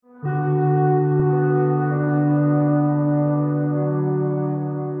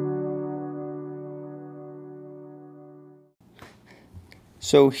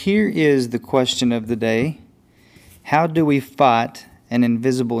So here is the question of the day. How do we fight an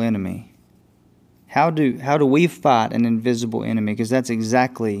invisible enemy? How do we fight an invisible enemy? Because that's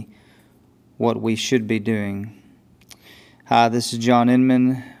exactly what we should be doing. Hi, this is John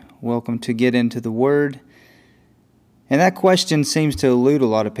Inman. Welcome to Get Into the Word. And that question seems to elude a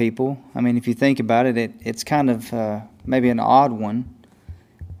lot of people. I mean, if you think about it, it's kind of maybe an odd one,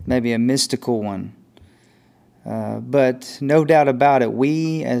 maybe a mystical one. But no doubt about it,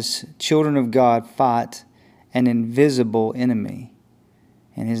 we as children of God fight an invisible enemy,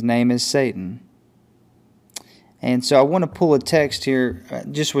 and his name is Satan. And so I want to pull a text here. I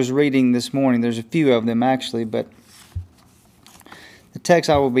just was reading this morning. There's a few of them actually, but the text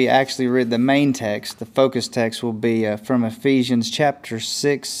I will be actually read, the main text, the focus text will be from Ephesians chapter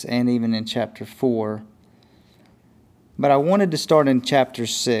 6 and even in chapter 4. But I wanted to start in chapter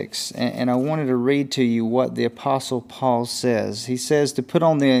 6, and I wanted to read to you what the Apostle Paul says. He says to put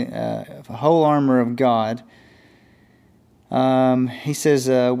on the whole armor of God. He says,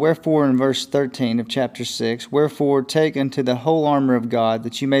 wherefore in verse 13 of chapter 6, wherefore take unto the whole armor of God,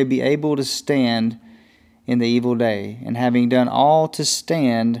 that you may be able to stand in the evil day. And having done all to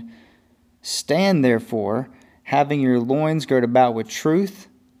stand, stand therefore, having your loins girt about with truth,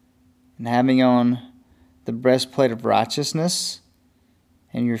 and having on the breastplate of righteousness,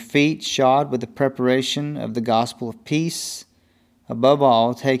 and your feet shod with the preparation of the gospel of peace. Above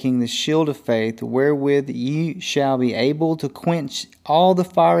all, taking the shield of faith, wherewith ye shall be able to quench all the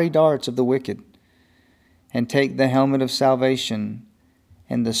fiery darts of the wicked, and take the helmet of salvation,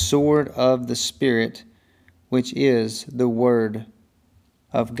 and the sword of the Spirit, which is the Word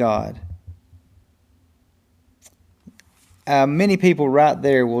of God. Many people right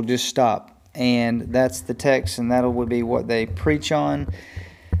there will just stop. And that's the text, and that would be what they preach on.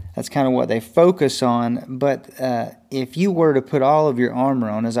 That's kind of what they focus on. But if you were to put all of your armor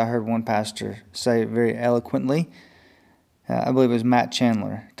on, as I heard one pastor say very eloquently, I believe it was Matt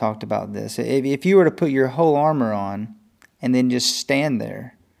Chandler talked about this. If you were to put your whole armor on and then just stand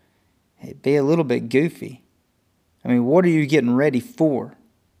there, it'd be a little bit goofy. I mean, what are you getting ready for?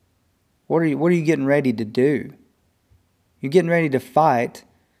 What are you getting ready to do? You're getting ready to fight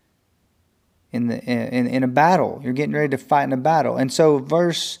in a battle. You're getting ready to fight in a battle. And so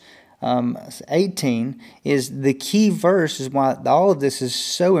verse 18 is the key verse, is why all of this is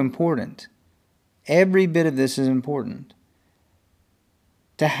so important. Every bit of this is important.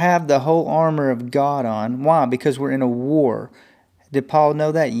 To have the whole armor of God on. Why? Because we're in a war. Did Paul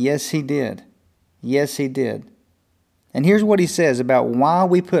know that? Yes, he did. Yes, he did. And here's what he says about why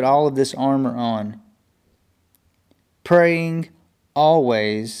we put all of this armor on. Praying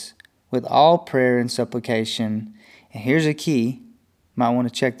always with all prayer and supplication. And here's a key. Might want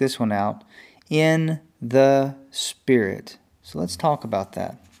to check this one out. In the Spirit. So let's talk about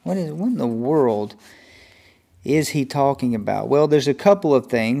that. What in the world is he talking about? Well, there's a couple of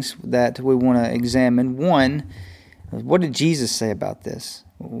things that we want to examine. One, what did Jesus say about this?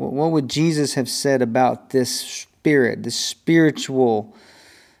 What would Jesus have said about this spirit, this spiritual,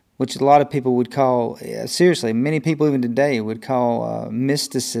 which a lot of people would call, seriously, many people even today would call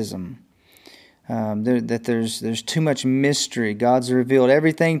mysticism. That there's too much mystery. God's revealed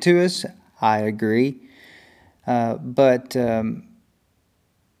everything to us. I agree. But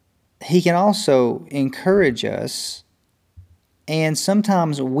he can also encourage us. And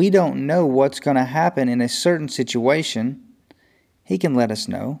sometimes we don't know what's going to happen in a certain situation. He can let us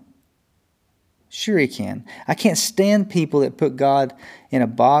know. Sure he can. I can't stand people that put God in a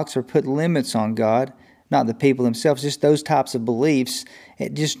box or put limits on God. Not the people themselves, just those types of beliefs.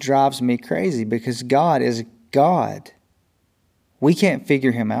 It just drives me crazy because God is God. We can't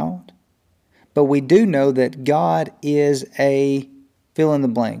figure him out. But we do know that God is a fill in the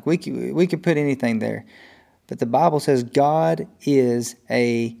blank. We could put anything there. But the Bible says God is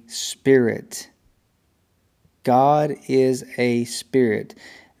a spirit. God is a spirit.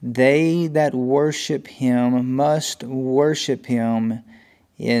 They that worship him must worship him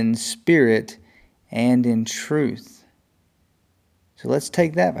in spirit and in truth. So let's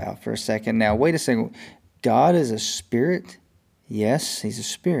take that out for a second. Now, wait a second. God is a spirit? Yes, he's a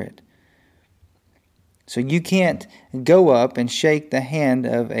spirit. So you can't go up and shake the hand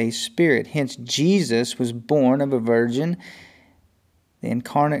of a spirit. Hence, Jesus was born of a virgin, the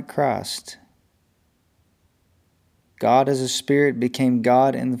incarnate Christ. God as a spirit became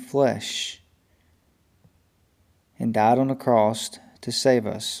God in the flesh and died on the cross to save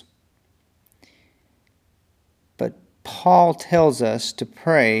us. But Paul tells us to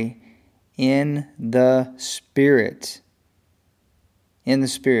pray in the Spirit. In the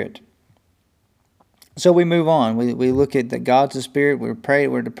Spirit. So we move on. We look at that God's the Spirit. We're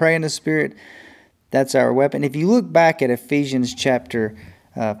to pray in the Spirit. That's our weapon. If you look back at Ephesians chapter,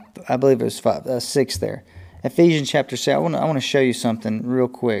 I believe it was 6 there. Ephesians chapter 6. I want to show you something real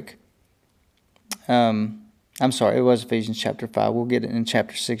quick. I'm sorry, it was Ephesians chapter 5. We'll get it in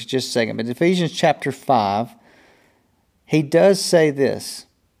chapter 6 just a second. But Ephesians chapter 5, he does say this.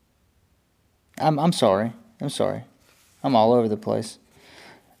 I'm sorry. I'm all over the place.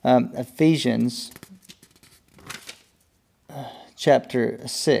 Ephesians chapter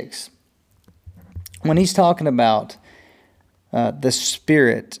 6. When he's talking about the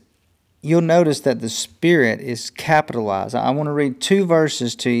Spirit, you'll notice that the Spirit is capitalized. I want to read 2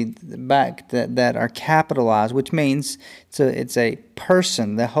 verses to you back that are capitalized, which means it's a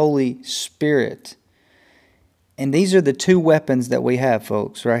person, the Holy Spirit. And these are the 2 weapons that we have,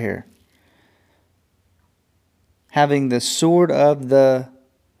 folks, right here. Having the sword of the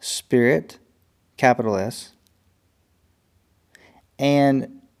Spirit, capital S,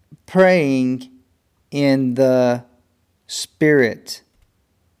 and praying in the Spirit.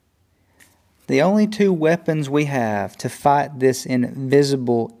 The only 2 weapons we have to fight this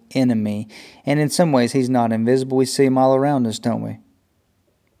invisible enemy. And in some ways, he's not invisible. We see him all around us, don't we?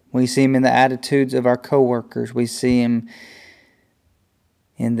 We see him in the attitudes of our coworkers. We see him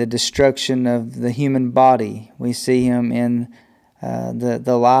in the destruction of the human body. We see him in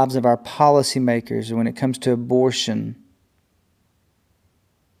the lives of our policymakers when it comes to abortion.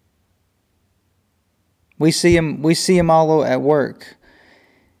 We see him all at work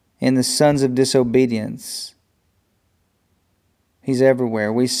in the sons of disobedience. He's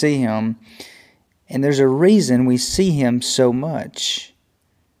everywhere. We see him, and there's a reason we see him so much,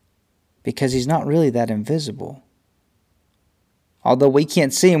 because he's not really that invisible. Although we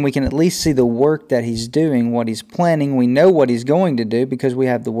can't see him, we can at least see the work that he's doing, what he's planning. We know what he's going to do because we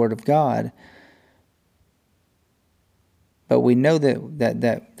have the Word of God. But we know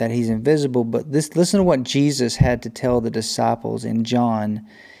that he's invisible. But listen to what Jesus had to tell the disciples in John.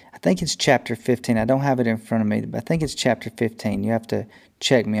 I think it's chapter 15. I don't have it in front of me, but I think it's chapter 15. You have to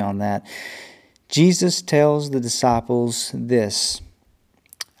check me on that. Jesus tells the disciples this: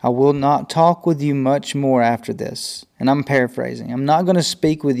 I will not talk with you much more after this. And I'm paraphrasing. I'm not going to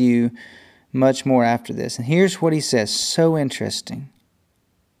speak with you much more after this. And here's what he says. So interesting.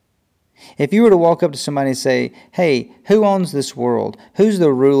 If you were to walk up to somebody and say, hey, who owns this world? Who's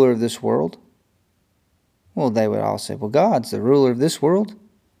the ruler of this world? Well, they would all say, well, God's the ruler of this world.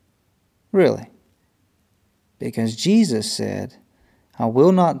 Really? Because Jesus said, I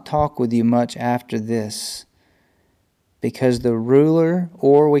will not talk with you much after this. Because the ruler,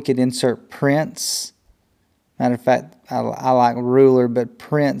 or we could insert prince. Matter of fact, I like ruler, but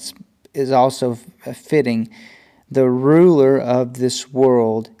prince is also fitting. The ruler of this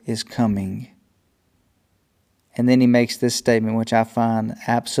world is coming. And then he makes this statement, which I find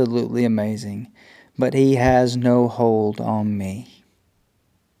absolutely amazing. But he has no hold on me.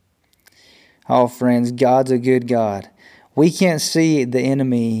 Oh, friends, God's a good God. We can't see the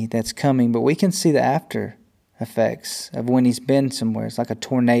enemy that's coming, but we can see the after effects of when he's been somewhere. It's like a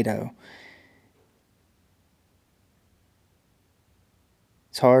tornado.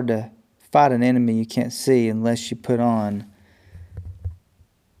 It's hard to fight an enemy you can't see unless you put on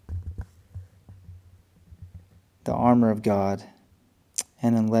the armor of God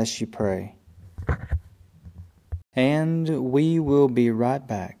and unless you pray. And we will be right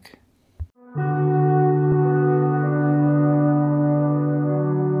back.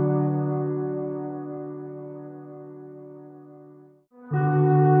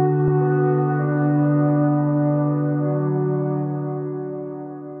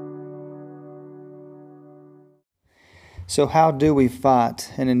 So how do we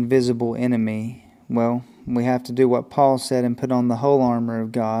fight an invisible enemy? Well, we have to do what Paul said and put on the whole armor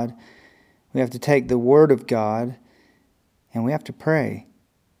of God. We have to take the Word of God and we have to pray.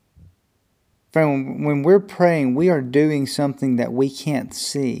 Friend, when we're praying, we are doing something that we can't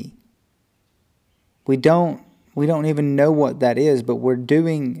see. We don't even know what that is, but we're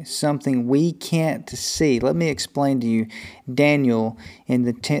doing something we can't see. Let me explain to you. Daniel, in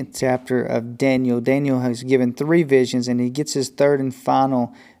the 10th chapter of Daniel, Daniel has given 3 visions, and he gets his 3rd and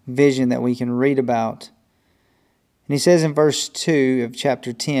final vision that we can read about. And he says in verse 2 of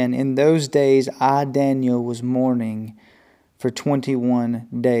chapter 10, in those days I, Daniel, was mourning for 21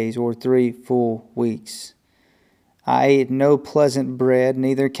 days, or 3 full weeks. I ate no pleasant bread,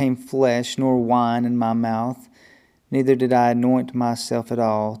 neither came flesh nor wine in my mouth. Neither did I anoint myself at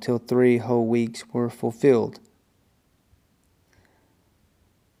all, till 3 whole weeks were fulfilled.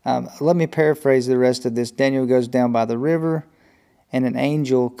 Let me paraphrase the rest of this. Daniel goes down by the river, and an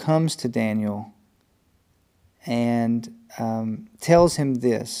angel comes to Daniel and tells him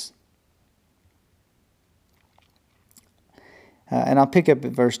this. And I'll pick up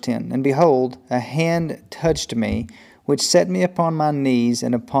at verse 10. And behold, a hand touched me, which set me upon my knees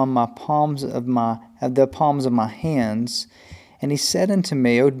and upon my palms of the palms of my hands. And he said unto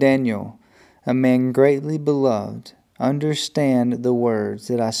me, O Daniel, a man greatly beloved, understand the words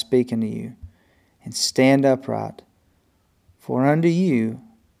that I speak unto you, and stand upright. For unto you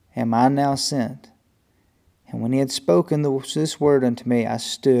am I now sent. And when he had spoken this word unto me, I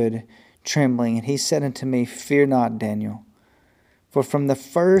stood trembling. And he said unto me, Fear not, Daniel. For from the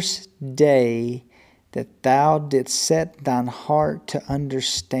first day that thou didst set thine heart to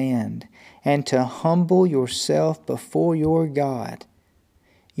understand and to humble yourself before your God,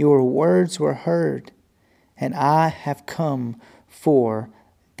 your words were heard, and I have come for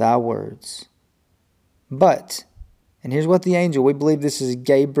thy words. But, and here's what the angel, we believe this is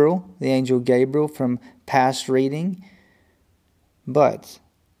Gabriel, the angel Gabriel from past reading. But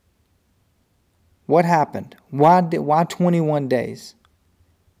what happened? Why 21 days?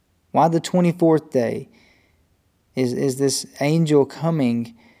 Why the 24th day is this angel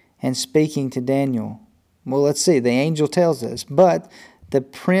coming and speaking to Daniel? Well, let's see. The angel tells us, but the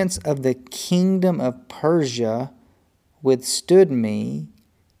prince of the kingdom of Persia withstood me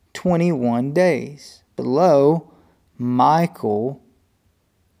 21 days. But lo, Michael,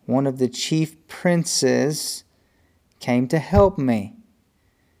 one of the chief princes, came to help me.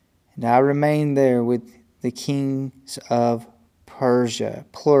 And I remained there with the kings of Persia,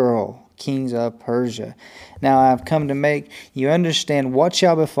 plural, kings of Persia. Now I have come to make you understand what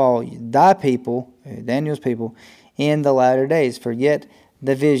shall befall thy people, Daniel's people, in the latter days. For yet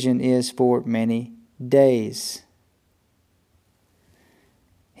the vision is for many days.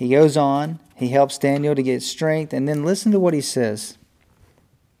 He goes on, he helps Daniel to get strength, and then listen to what he says.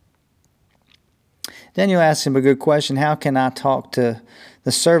 Daniel asks him a good question. How can I talk to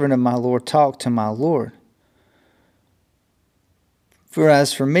the servant of my Lord, talk to my Lord? For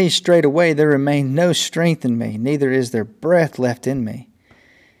as for me, straightway there remained no strength in me, neither is there breath left in me.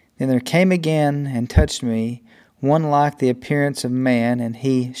 Then there came again and touched me one like the appearance of man, and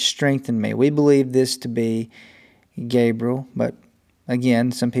he strengthened me. We believe this to be Gabriel, but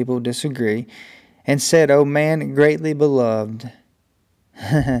again, some people disagree. And said, O man greatly beloved,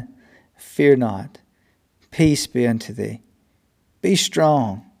 fear not. Peace be unto thee. Be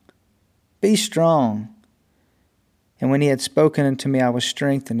strong. Be strong. And when he had spoken unto me, I was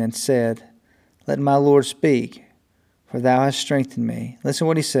strengthened, and said, Let my Lord speak, for thou hast strengthened me. Listen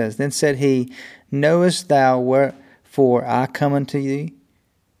what he says. Then said he, Knowest thou wherefore I come unto thee?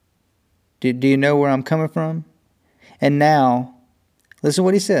 Do you know where I'm coming from? And now, listen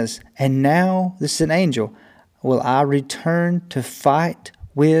what he says. And now, this is an angel, will I return to fight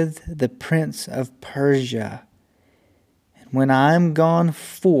with the prince of Persia. And when I am gone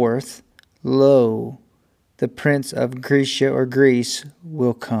forth, lo, the prince of Grecia or Greece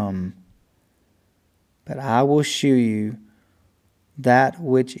will come. But I will shew you that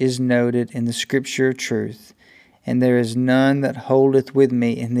which is noted in the scripture of truth, and there is none that holdeth with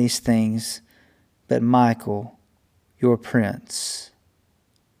me in these things, but Michael, your prince.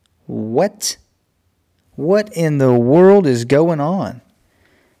 What? What in the world is going on?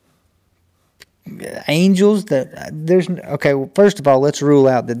 Angels first of all, let's rule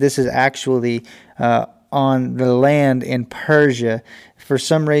out that this is actually on the land in Persia. For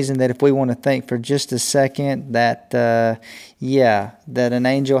some reason, that if we want to think for just a second that that an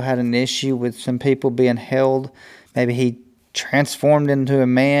angel had an issue with some people being held, maybe he transformed into a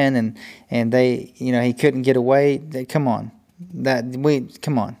man and they, he couldn't get away. Come on.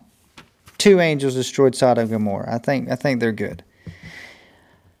 Come on. 2 angels destroyed Sodom and Gomorrah. I think they're good.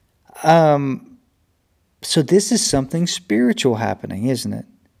 So this is something spiritual happening, isn't it?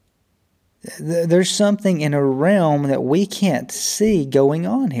 There's something in a realm that we can't see going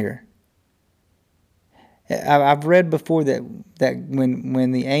on here. I've read before that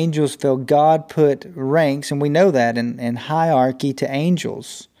when the angels fell, God put ranks, and we know that, in hierarchy to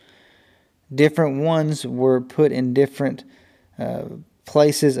angels. Different ones were put in different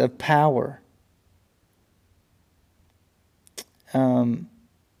places of power. Let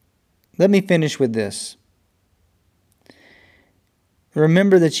me finish with this.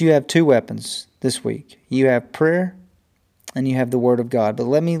 Remember that you have 2 weapons this week. You have prayer and you have the Word of God. But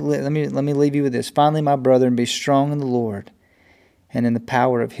let me leave you with this. Finally, my brethren, be strong in the Lord and in the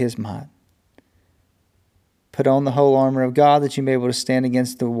power of His might. Put on the whole armor of God that you may be able to stand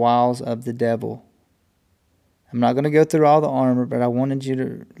against the wiles of the devil. I'm not going to go through all the armor, but I wanted you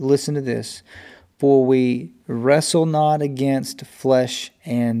to listen to this. For we wrestle not against flesh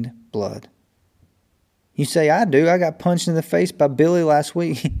and blood. You say, I do. I got punched in the face by Billy last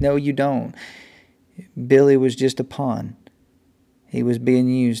week. No, you don't. Billy was just a pawn. He was being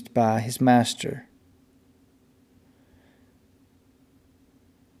used by his master.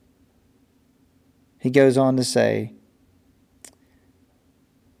 He goes on to say,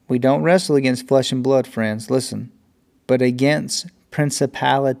 we don't wrestle against flesh and blood, friends, listen, but against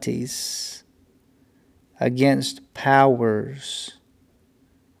principalities, against powers,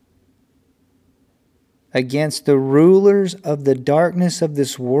 against the rulers of the darkness of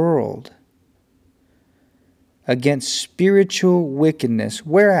this world, against spiritual wickedness.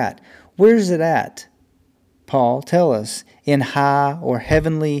 Where at? Where's it at? Paul, tell us. In high or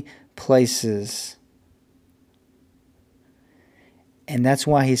heavenly places. And that's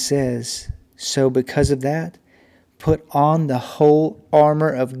why he says, so because of that, put on the whole armor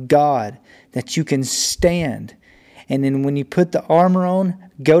of God that you can stand. And then when you put the armor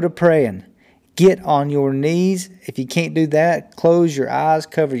on, go to praying. Get on your knees. If you can't do that, close your eyes,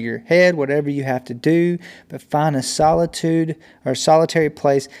 cover your head, whatever you have to do. But find a solitude or solitary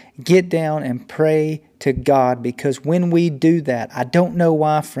place. Get down and pray to God. Because when we do that, I don't know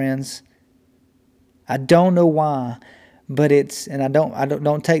why, friends. I don't know why. But it's, and I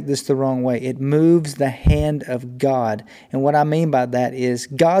don't take this the wrong way. It moves the hand of God. And what I mean by that is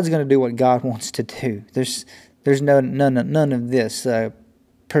God's going to do what God wants to do. There's none of this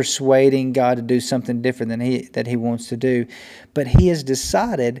persuading God to do something different than He wants to do. But He has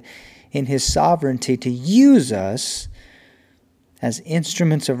decided in His sovereignty to use us as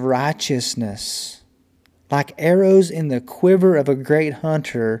instruments of righteousness. Like arrows in the quiver of a great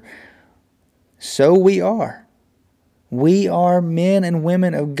hunter, so we are. We are men and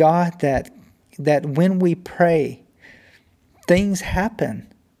women of God that when we pray, things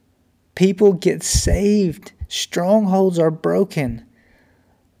happen. People get saved. Strongholds are broken.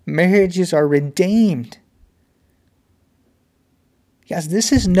 Marriages are redeemed. Guys,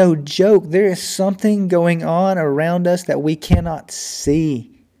 this is no joke. There is something going on around us that we cannot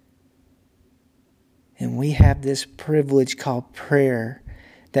see. And we have this privilege called prayer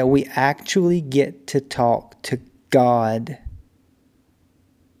that we actually get to talk to God.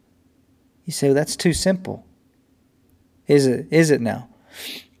 You say, well, that's too simple. Is it now?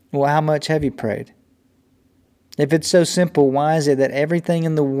 Well, how much have you prayed? If it's so simple, why is it that everything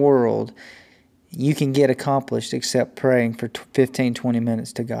in the world you can get accomplished except praying for 15, 20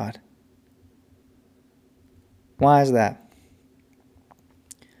 minutes to God? Why is that?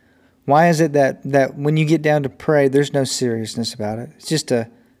 Why is it that when you get down to pray, there's no seriousness about it? It's just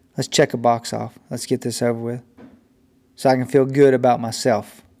let's check a box off. Let's get this over with. So I can feel good about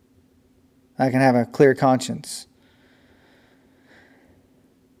myself. I can have a clear conscience.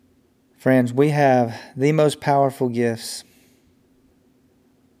 Friends, we have the most powerful gifts.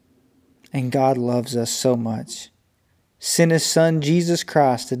 And God loves us so much. Sent His Son, Jesus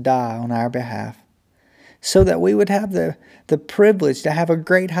Christ, to die on our behalf. So that we would have the privilege to have a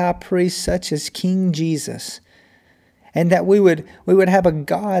great high priest such as King Jesus. And that we would have a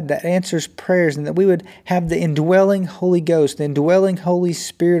God that answers prayers. And that we would have the indwelling Holy Ghost, the indwelling Holy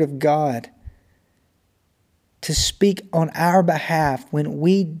Spirit of God, to speak on our behalf when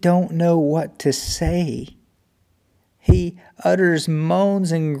we don't know what to say. He utters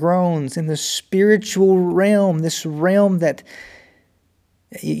moans and groans in the spiritual realm, this realm that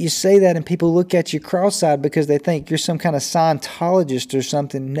you say that and people look at you cross-eyed because they think you're some kind of Scientologist or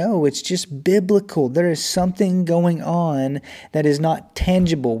something. No, it's just biblical. There is something going on that is not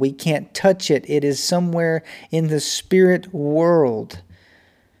tangible. We can't touch it. It is somewhere in the spirit world.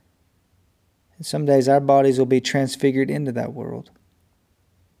 And some days our bodies will be transfigured into that world.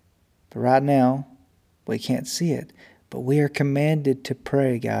 But right now, we can't see it. But we are commanded to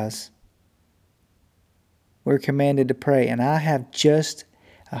pray, guys. We're commanded to pray. And I have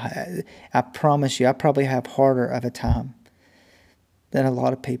I promise you, I probably have harder of a time than a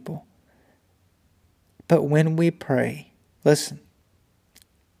lot of people. But when we pray, listen,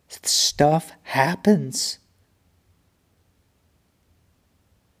 stuff happens.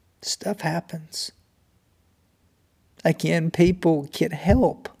 Stuff happens. Again, people get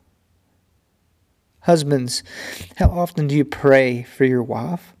help. Husbands, how often do you pray for your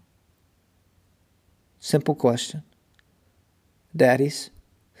wife? Simple question. Daddies,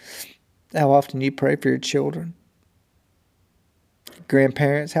 how often do you pray for your children?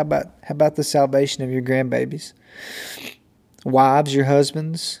 Grandparents, how about the salvation of your grandbabies? Wives, your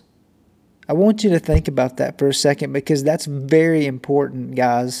husbands. I want you to think about that for a second because that's very important,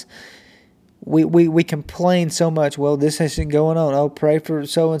 guys. We complain so much. Well, this isn't going on. Oh, pray for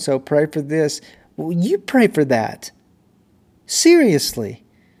so-and-so. Pray for this. Well, you pray for that. Seriously.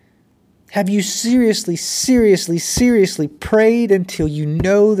 Have you seriously, seriously, seriously prayed until you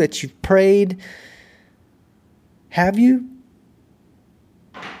know that you've prayed? Have you?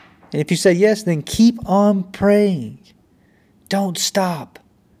 And if you say yes, then keep on praying. Don't stop.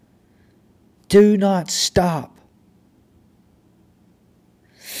 Do not stop.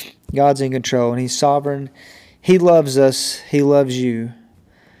 God's in control and He's sovereign. He loves us. He loves you.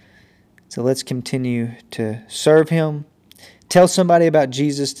 So let's continue to serve Him. Tell somebody about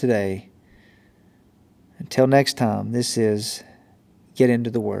Jesus today. Until next time, this is Get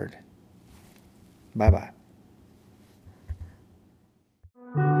Into the Word. Bye-bye.